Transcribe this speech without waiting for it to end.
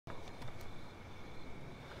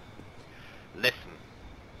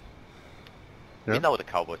Yeah? We know the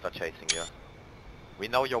cowboys are chasing you. We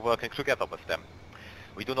know you're working together with them.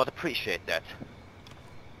 We do not appreciate that.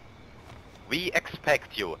 We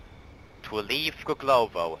expect you to leave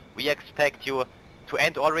Guglovo. We expect you to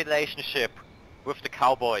end all relationship with the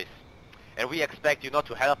cowboys. And we expect you not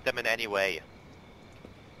to help them in any way.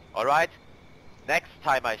 Alright? Next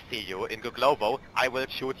time I see you in Guglovo, I will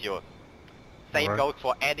shoot you. Same Alright. goes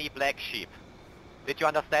for any black sheep. Did you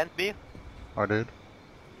understand me? I did.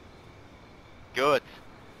 Good.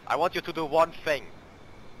 I want you to do one thing.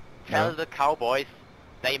 Tell Yeah. the cowboys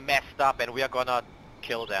they messed up and we are gonna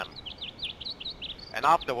kill them. And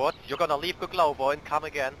afterwards, you're gonna leave Guglovo and come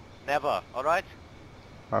again. Never, alright?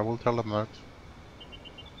 I will tell them that.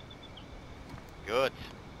 Good.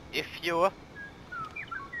 If you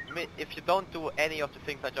don't do any of the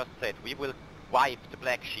things I just said, we will wipe the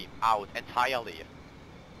black sheep out entirely.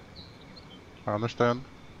 I understand.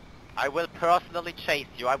 I will personally chase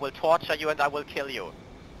you, I will torture you, and I will kill you.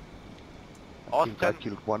 I think I Austin,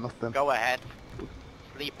 killed one of them. go ahead.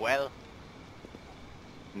 Sleep well.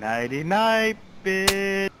 Nighty night,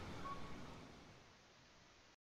 bitch.